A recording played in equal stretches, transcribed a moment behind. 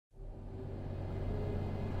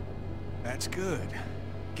That's good.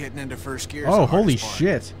 Getting into first gear. Oh, holy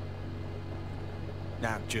shit.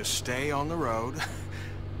 Now just stay on the road.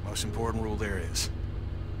 Most important rule there is.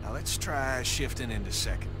 Now let's try shifting into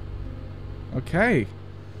second. Okay.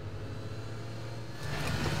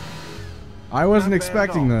 I wasn't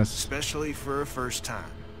expecting this. Especially for a first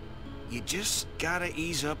time. You just gotta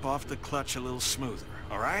ease up off the clutch a little smoother,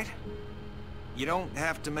 alright? You don't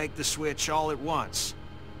have to make the switch all at once.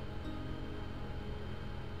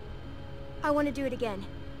 I want to do it again.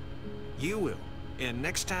 You will. And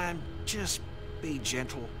next time, just be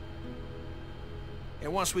gentle.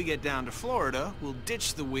 And once we get down to Florida, we'll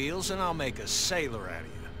ditch the wheels and I'll make a sailor out of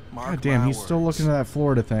you. Mark God damn, my he's words. still looking at that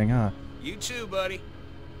Florida thing, huh? You too, buddy.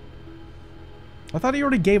 I thought he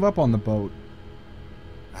already gave up on the boat.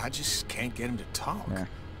 I just can't get him to talk. Yeah.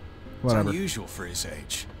 Whatever. It's unusual for his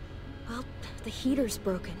age. Well, the heater's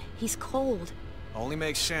broken. He's cold. Only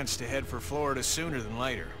makes sense to head for Florida sooner than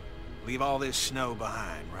later. Leave all this snow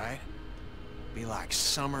behind, right? Be like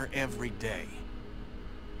summer every day.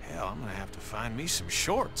 Hell, I'm gonna have to find me some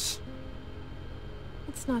shorts.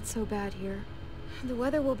 It's not so bad here. The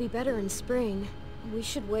weather will be better in spring. We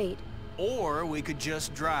should wait. Or we could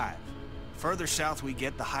just drive. Further south we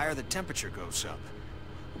get, the higher the temperature goes up.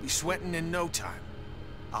 We'll be sweating in no time.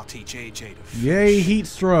 I'll teach AJ to fish. Yay, heat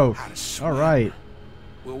stroke. How to swim. All right.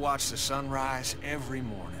 We'll watch the sunrise every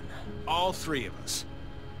morning. All three of us.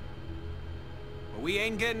 But we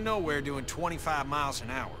ain't getting nowhere doing 25 miles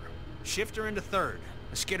an hour. Shift her into third.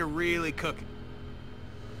 Let's get her really cooking.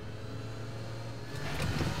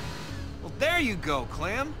 Well, there you go,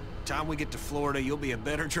 Clem. Time we get to Florida, you'll be a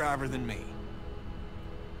better driver than me.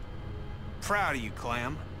 Proud of you,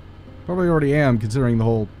 Clem. Probably already am, considering the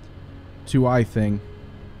whole 2i thing.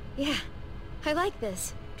 Yeah, I like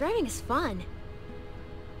this. Driving is fun.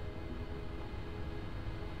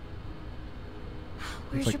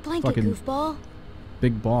 Where's like your blanket, goofball?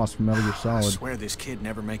 Big boss from Metal Gear I Solid. swear this kid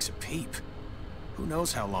never makes a peep. Who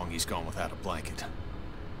knows how long he's gone without a blanket.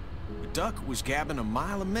 The duck was gabbing a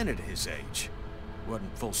mile a minute at his age.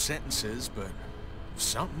 Wasn't full sentences, but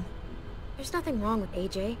something. There's nothing wrong with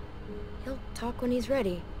AJ. He'll talk when he's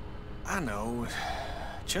ready. I know.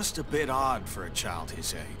 Just a bit odd for a child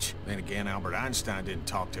his age. Then again, Albert Einstein didn't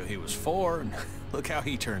talk till he was 4, and look how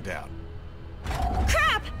he turned out.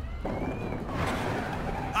 Crap!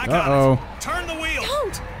 I got it. Turn the wheel.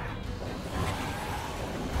 Don't!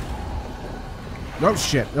 Oh,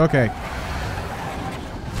 shit. Okay.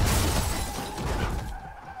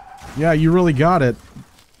 Yeah, you really got it.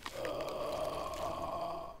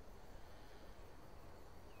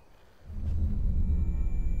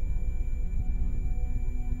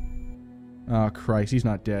 Oh, Christ. He's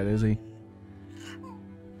not dead, is he?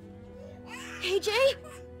 AJ?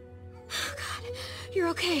 Oh, God. You're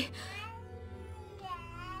okay.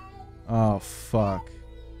 Oh, fuck.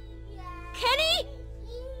 Kenny?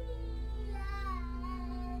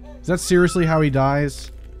 Is that seriously how he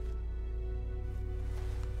dies?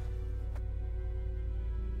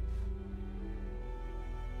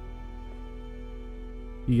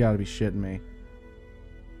 You gotta be shitting me.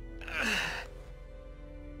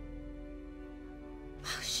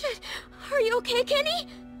 Oh, shit. Are you okay, Kenny?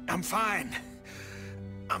 I'm fine.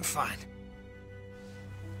 I'm fine.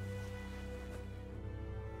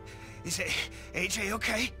 Is AJ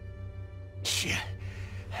okay? Shit.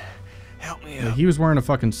 Help me Yeah, up. he was wearing a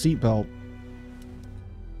fucking seatbelt.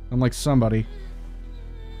 Unlike somebody.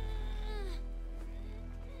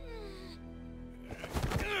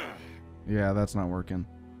 Yeah, that's not working.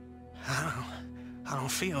 I don't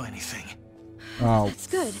feel anything. Oh, That's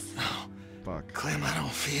good. Oh, fuck. Clem, I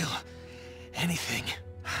don't feel anything.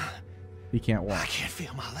 He can't I walk. can't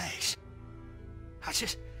feel my legs. I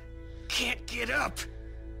just can't get up.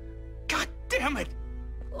 God damn it.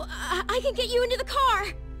 Well, I can get you into the car.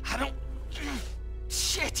 I don't...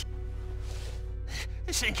 Shit.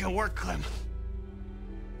 This ain't gonna work, Clem.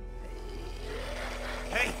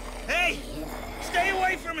 Hey! Hey! Stay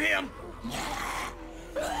away from him!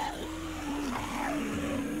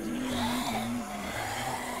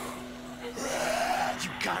 You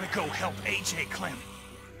gotta go help AJ, Clem.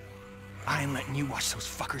 I ain't letting you watch those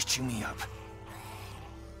fuckers chew me up.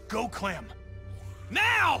 Go, Clem.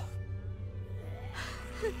 Now!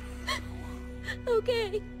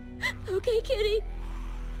 Okay. Okay, Kitty.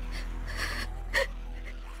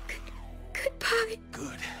 Goodbye.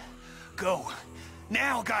 Good. Go.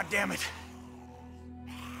 Now, goddammit.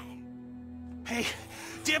 Hey,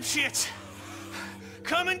 dipshits!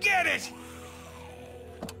 Come and get it!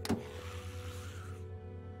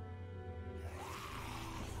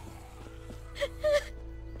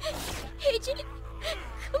 AJ,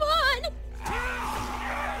 come on!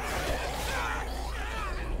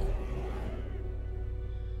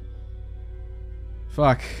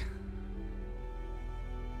 Fuck.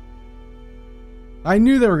 I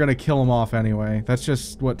knew they were gonna kill him off anyway. That's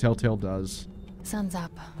just what Telltale does. Sun's up.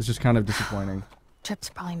 It's just kind of disappointing. Trip's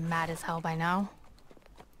probably mad as hell by now.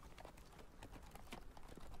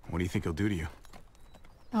 What do you think he'll do to you?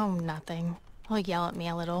 Oh, nothing. He'll yell at me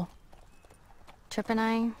a little. Trip and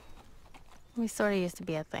I, we sort of used to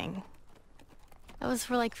be a thing. It was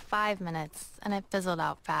for like 5 minutes, and it fizzled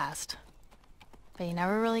out fast. But he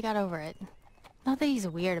never really got over it. Not that he's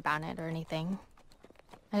weird about it or anything.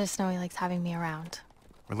 I just know he likes having me around.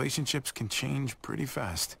 Relationships can change pretty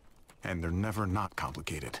fast, and they're never not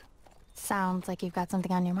complicated. Sounds like you've got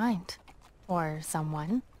something on your mind. Or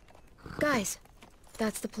someone. Guys,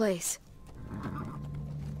 that's the place.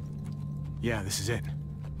 Yeah, this is it.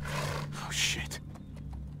 Oh, shit.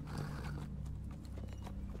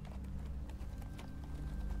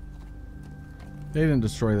 They didn't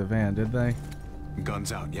destroy the van, did they?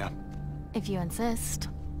 Guns out, yeah? If you insist.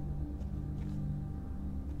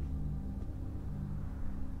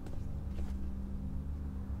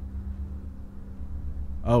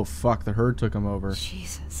 Oh, fuck. The herd took them over.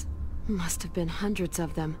 Jesus. Must have been hundreds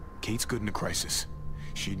of them. Kate's good in a crisis.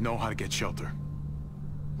 She'd know how to get shelter.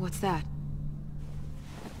 What's that?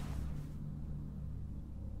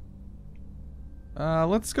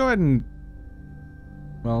 Let's go ahead and...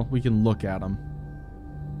 Well, we can look at them.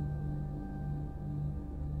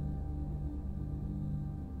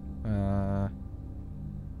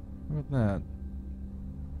 How about that?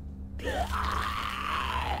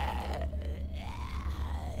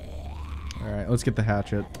 Alright, let's get the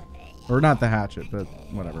hatchet. Or not the hatchet, but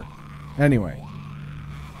whatever. Anyway.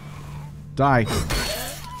 Die.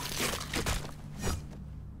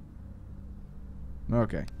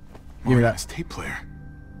 Okay. Give me that. Tape player.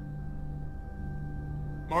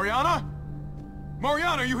 Mariana?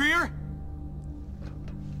 Mariana, are you here?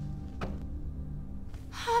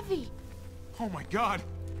 Javi! Oh my god.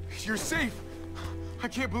 You're safe. I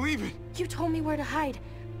can't believe it. You told me where to hide.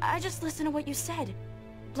 I just listened to what you said.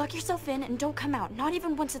 Lock yourself in and don't come out, not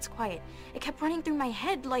even once it's quiet. It kept running through my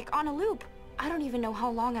head like on a loop. I don't even know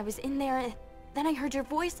how long I was in there. Then I heard your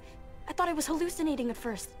voice. I thought I was hallucinating at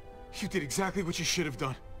first. You did exactly what you should have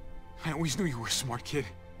done. I always knew you were a smart kid.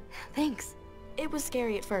 Thanks. It was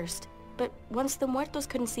scary at first, but once the muertos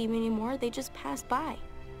couldn't see me anymore, they just passed by.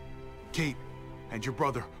 Kate and your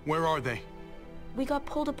brother, where are they? We got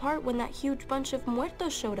pulled apart when that huge bunch of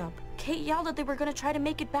muertos showed up. Kate yelled that they were gonna try to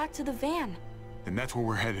make it back to the van. Then that's where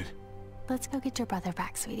we're headed. Let's go get your brother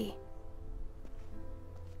back, sweetie.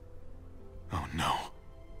 Oh no.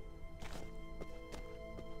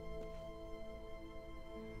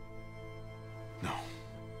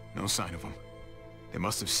 No sign of them. They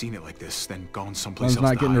must have seen it like this, then gone someplace else.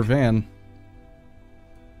 Not getting her van.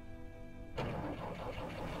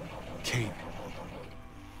 Kate.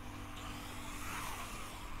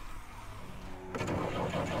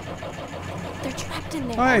 They're trapped in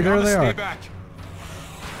there. Hey, there they Stay are. back.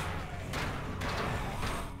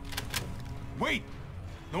 Wait!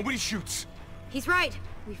 Nobody shoots. He's right.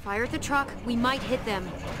 We fire at the truck, we might hit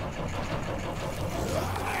them.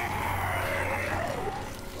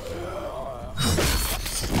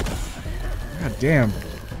 God damn.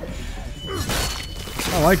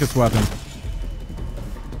 I like this weapon.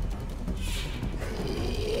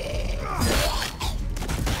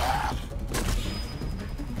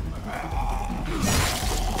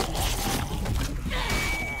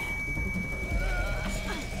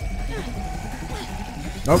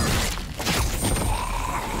 Nope.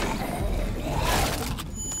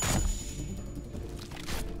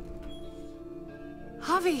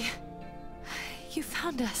 Javi, you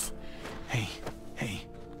found us. Hey,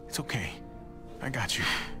 it's okay. I got you.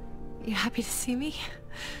 You happy to see me?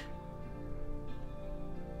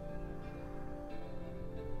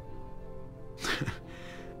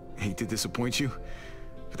 Hate to disappoint you,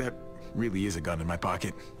 but that really is a gun in my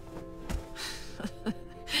pocket.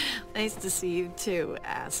 Nice to see you too,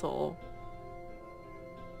 asshole.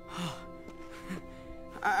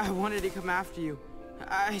 I wanted to come after you.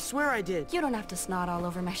 I swear I did. You don't have to snot all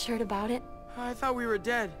over my shirt about it. I thought we were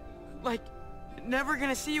dead. Like, never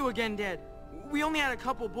gonna see you again dead. We only had a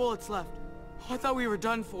couple bullets left. I thought we were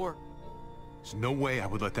done for. There's no way I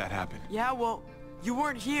would let that happen. Yeah, well, you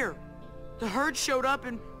weren't here. The herd showed up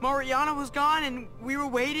and Mariana was gone and we were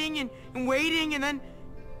waiting and waiting and then...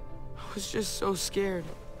 I was just so scared.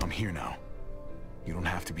 I'm here now. You don't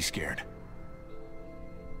have to be scared.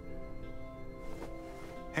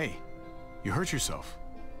 Hey, you hurt yourself.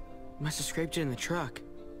 Must have scraped it in the truck.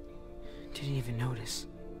 Didn't even notice.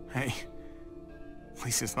 Hey, at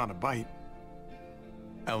least it's not a bite.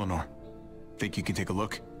 Eleanor, think you can take a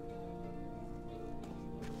look?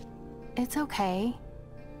 It's okay.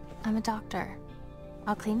 I'm a doctor.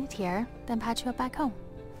 I'll clean it here, then patch you up back home.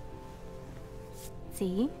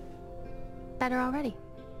 See? Better already.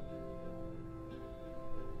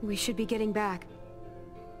 We should be getting back.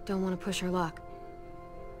 Don't want to push our luck.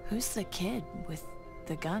 Who's the kid with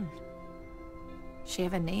the gun? She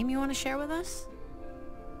have a name you want to share with us?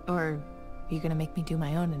 Or are you gonna make me do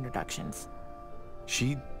my own introductions?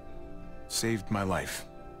 She saved my life.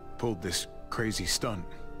 Pulled this crazy stunt.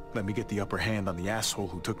 Let me get the upper hand on the asshole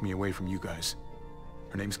who took me away from you guys.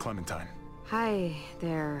 Her name's Clementine. Hi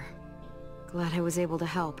there. Glad I was able to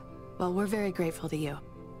help. Well, we're very grateful to you.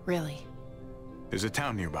 Really. There's a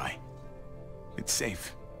town nearby. It's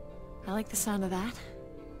safe. I like the sound of that.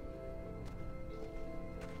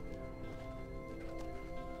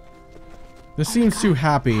 This seems too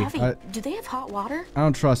happy. Javi, do they have hot water? I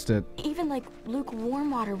don't trust it. Even like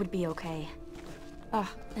lukewarm water would be okay. Ugh,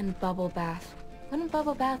 and bubble bath. Wouldn't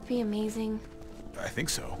bubble bath be amazing? I think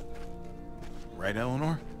so. Right,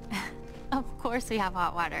 Eleanor? Of course we have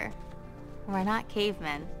hot water. We're not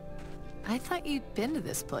cavemen. I thought you'd been to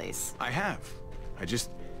this place. I have. I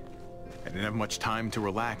didn't have much time to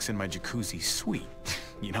relax in my jacuzzi suite,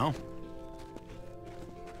 you know?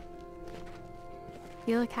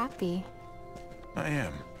 You look happy. I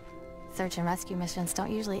am. Search and rescue missions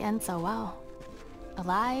don't usually end so well.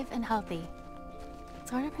 Alive and healthy.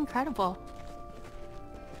 Sort of incredible.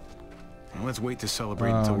 Well, let's wait to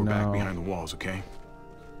celebrate until we're back behind the walls, okay?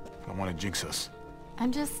 I don't want to jinx us.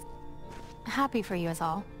 I'm just happy for you is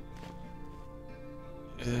all.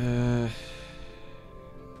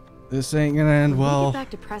 This ain't gonna end When we well. get back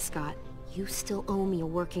to Prescott, you still owe me a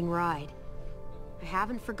working ride. I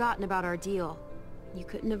haven't forgotten about our deal. You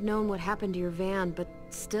couldn't have known what happened to your van, but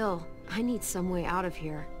still, I need some way out of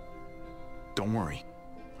here. Don't worry.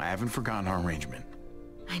 I haven't forgotten our arrangement.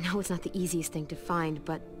 I know it's not the easiest thing to find,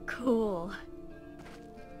 but cool.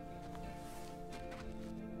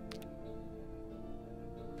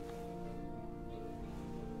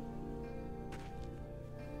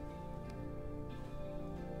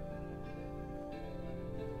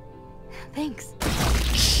 Thanks.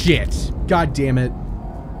 Shit. God damn it.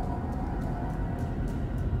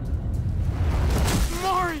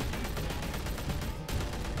 Mari!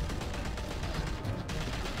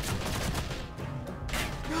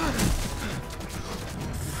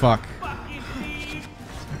 Fuck. Fucking thieves!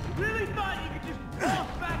 Really thought you could just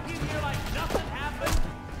walk back in here like nothing happened?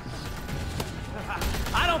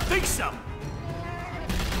 I don't think so!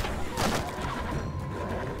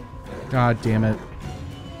 God damn it.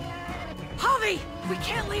 Javi! We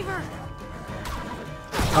can't leave her!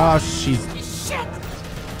 Oh, she's... Shit!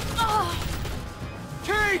 Oh.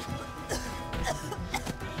 Kate!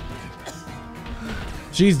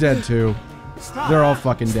 She's dead too. Stop. They're all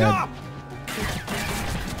fucking dead. Stop.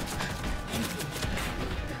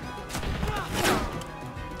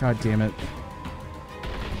 God damn it.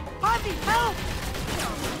 Javi, help!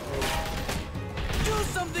 Do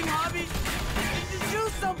something, Javi! Just do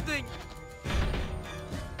something!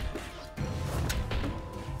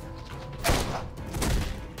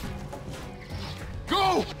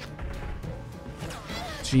 Go!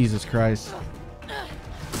 Jesus Christ.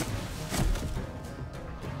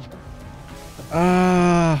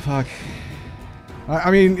 Fuck. I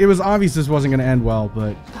mean, it was obvious this wasn't gonna end well,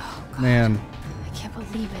 but man. I can't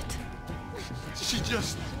believe it. She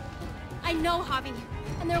just... I know, Javi,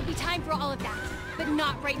 and there will be time for all of that, but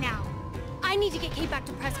not right now. I need to get Kate back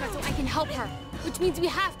to Prescott so I can help her, which means we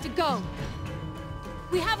have to go.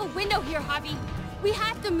 We have a window here, Javi. We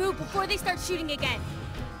have to move before they start shooting again.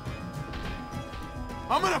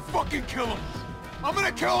 I'm gonna fucking kill him! I'm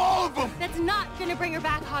gonna kill all of them! That's not gonna bring her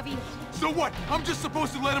back, Javi. So what? I'm just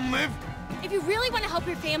supposed to let him live? If you really want to help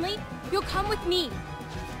your family, you'll come with me.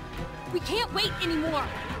 We can't wait anymore.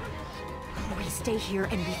 We stay here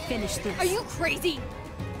and we finish this. Are you crazy?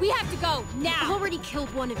 We have to go, now! I've already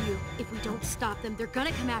killed one of you. If we don't stop them, they're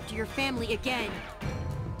gonna come after your family again.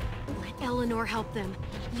 Let Eleanor help them.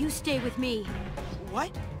 You stay with me.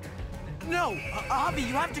 What? No, Javi,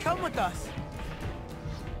 you have to come with us.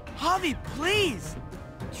 Javi, please!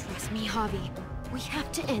 Trust me, Javi. We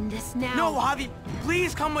have to end this now. No, Javi,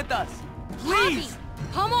 please come with us. Please!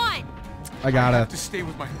 Javi, come on! I I gotta. have to stay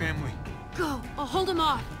with my family. Go. I'll hold him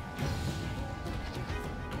off.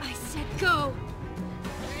 I said go.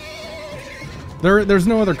 There's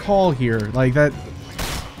no other call here. Like that.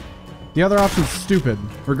 The other option's stupid,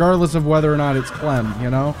 regardless of whether or not it's Clem, you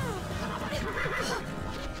know?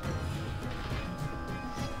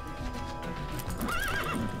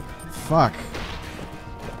 Fuck.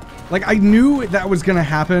 Like, I knew that was gonna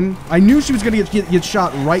happen. I knew she was gonna get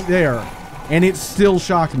shot right there. and it still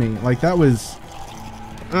shocked me. Like, that was...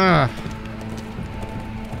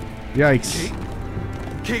 Yikes.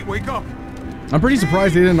 Kate, wake up! I'm pretty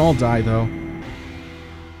surprised they didn't all die, though.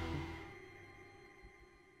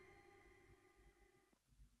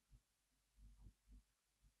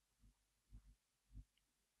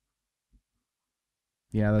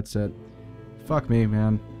 Yeah, that's it. Fuck me,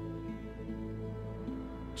 man.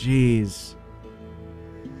 Jeez.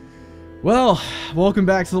 Well, welcome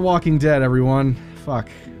back to The Walking Dead, everyone. Fuck.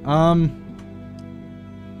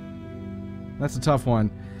 That's a tough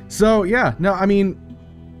one. So, yeah, no, I mean...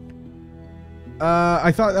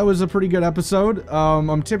 I thought that was a pretty good episode.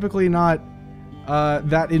 I'm typically not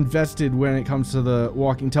that invested when it comes to the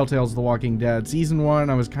Telltale's The Walking Dead. Season 1,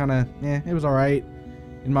 I was kind of, it was alright.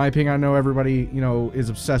 In my opinion, I know everybody, you know, is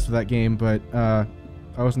obsessed with that game, but I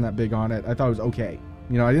wasn't that big on it. I thought it was okay.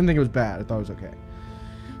 You know, I didn't think it was bad. I thought it was okay.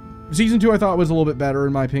 Season 2, I thought was a little bit better,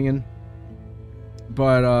 in my opinion.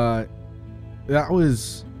 But that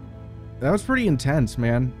was pretty intense,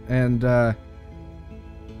 man. And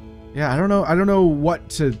yeah, I don't know what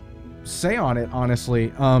to say on it,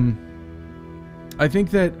 honestly. I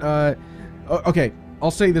think that okay, I'll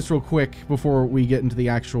say this real quick before we get into the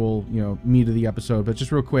actual, you know, meat of the episode, but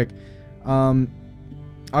just real quick. I'm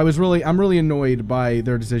really annoyed by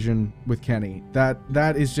their decision with Kenny.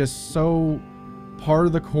 That is just so par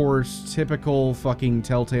of the course, typical fucking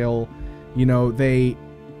Telltale. You know, they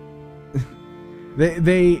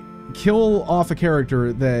kill off a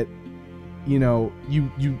character that, you know,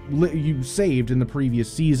 you saved in the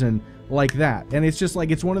previous season like that. And it's just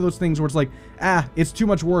like, it's one of those things where it's like, it's too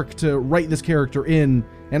much work to write this character in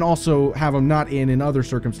and also have him not in other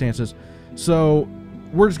circumstances. So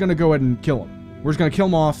we're just going to go ahead and kill him. We're just going to kill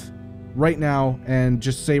him off right now and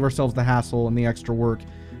just save ourselves the hassle and the extra work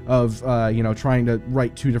of, you know, trying to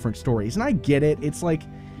write two different stories. And I get it. It's like,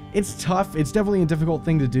 it's tough. It's definitely a difficult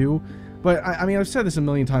thing to do. But I mean, I've said this a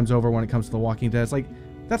million times over when it comes to The Walking Dead. It's like,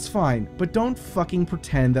 that's fine, but don't fucking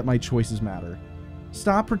pretend that my choices matter.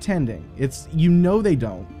 Stop pretending. You know they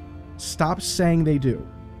don't. Stop saying they do,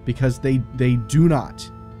 because they do not.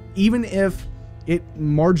 Even if it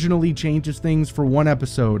marginally changes things for one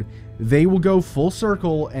episode, they will go full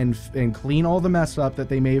circle and clean all the mess up that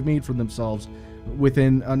they may have made for themselves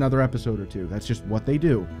within another episode or two. That's just what they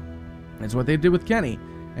do. That's what they did with Kenny,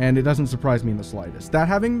 and it doesn't surprise me in the slightest. That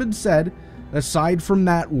having been said, aside from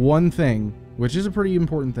that one thing, which is a pretty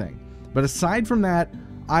important thing, but aside from that,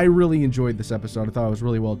 I really enjoyed this episode. I thought it was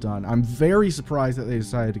really well done. I'm very surprised that they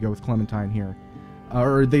decided to go with Clementine here.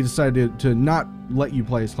 Or they decided to not let you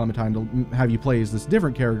play as Clementine, to have you play as this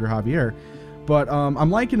different character, Javier. But I'm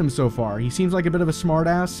liking him so far. He seems like a bit of a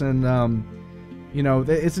smartass, and you know,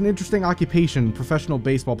 it's an interesting occupation, professional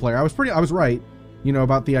baseball player. I was right, you know,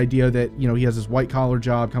 about the idea that, you know, he has this white collar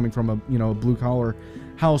job coming from a, you know, blue collar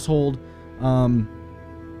household.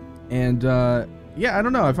 Yeah, I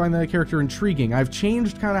don't know. I find that character intriguing. I've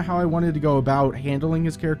changed kind of how I wanted to go about handling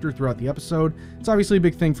his character throughout the episode. It's obviously a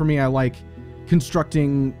big thing for me. I like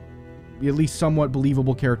constructing at least somewhat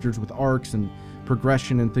believable characters with arcs and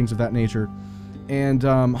progression and things of that nature. And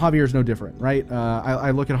Javier's no different, right?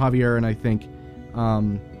 I look at Javier and I think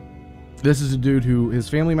this is a dude who, his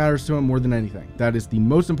family matters to him more than anything. That is the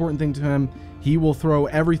most important thing to him. He will throw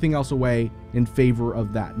everything else away in favor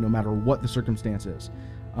of that, no matter what the circumstance is.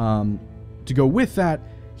 To go with that,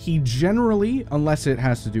 he generally, unless it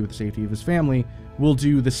has to do with the safety of his family, will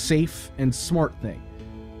do the safe and smart thing.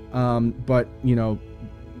 But, you know,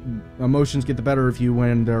 emotions get the better of you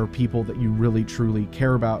when there are people that you really, truly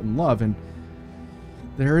care about and love. And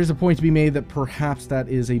there is a point to be made that perhaps that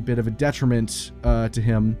is a bit of a detriment to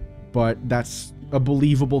him, but that's a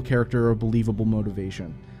believable character, a believable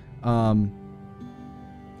motivation. But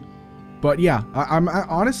yeah, I'm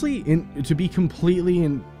honestly, to be completely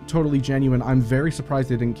and totally genuine, I'm very surprised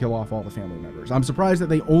they didn't kill off all the family members. I'm surprised that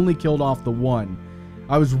they only killed off the one.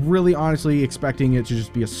 I was really honestly expecting it to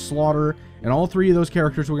just be a slaughter, and all three of those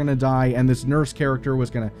characters were going to die, and this nurse character was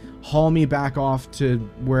going to haul me back off to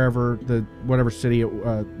wherever, whatever city,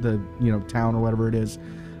 the, you know, town or whatever it is,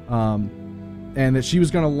 and that she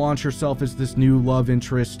was going to launch herself as this new love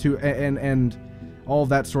interest to, and all of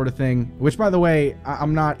that sort of thing. Which, by the way,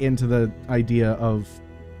 I'm not into the idea of,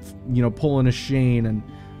 you know, pulling a Shane and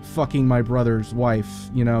fucking my brother's wife.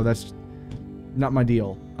 You know, that's not my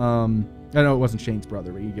deal. I know it wasn't Shane's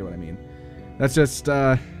brother, but you get what I mean. That's just,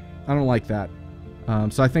 I don't like that.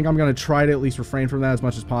 So I think I'm going to try to at least refrain from that as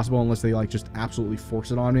much as possible, unless they, like, just absolutely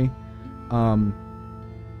force it on me.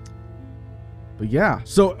 But yeah.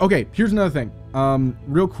 So, okay, here's another thing.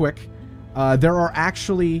 Real quick. There are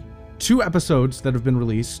actually 2 episodes that have been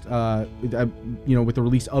released, you know, with the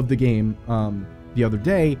release of the game the other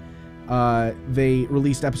day. They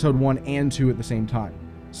released episode 1 and 2 at the same time.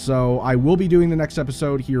 So I will be doing the next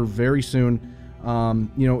episode here very soon.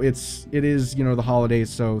 You know, it is, you know, the holidays,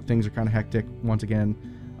 so things are kind of hectic once again.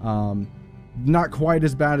 Not quite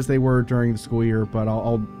as bad as they were during the school year, but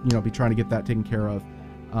I'll you know, be trying to get that taken care of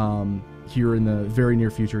here in the very near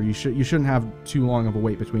future. You shouldn't have too long of a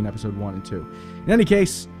wait between episode 1 and 2. In any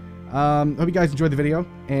case, hope you guys enjoyed the video,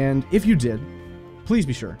 and if you did, please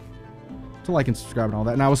be sure to like and subscribe and all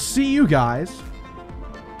that, and I will see you guys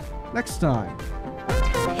next time.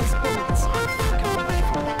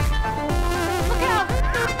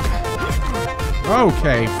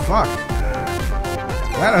 Okay, fuck.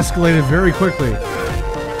 That escalated very quickly.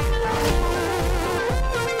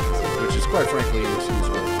 Which is quite frankly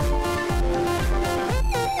inexcusable.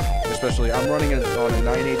 Especially, I'm running it on a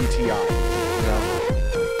 980 Ti, you know?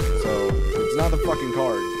 So, it's not the fucking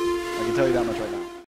card. I can tell you that much right now.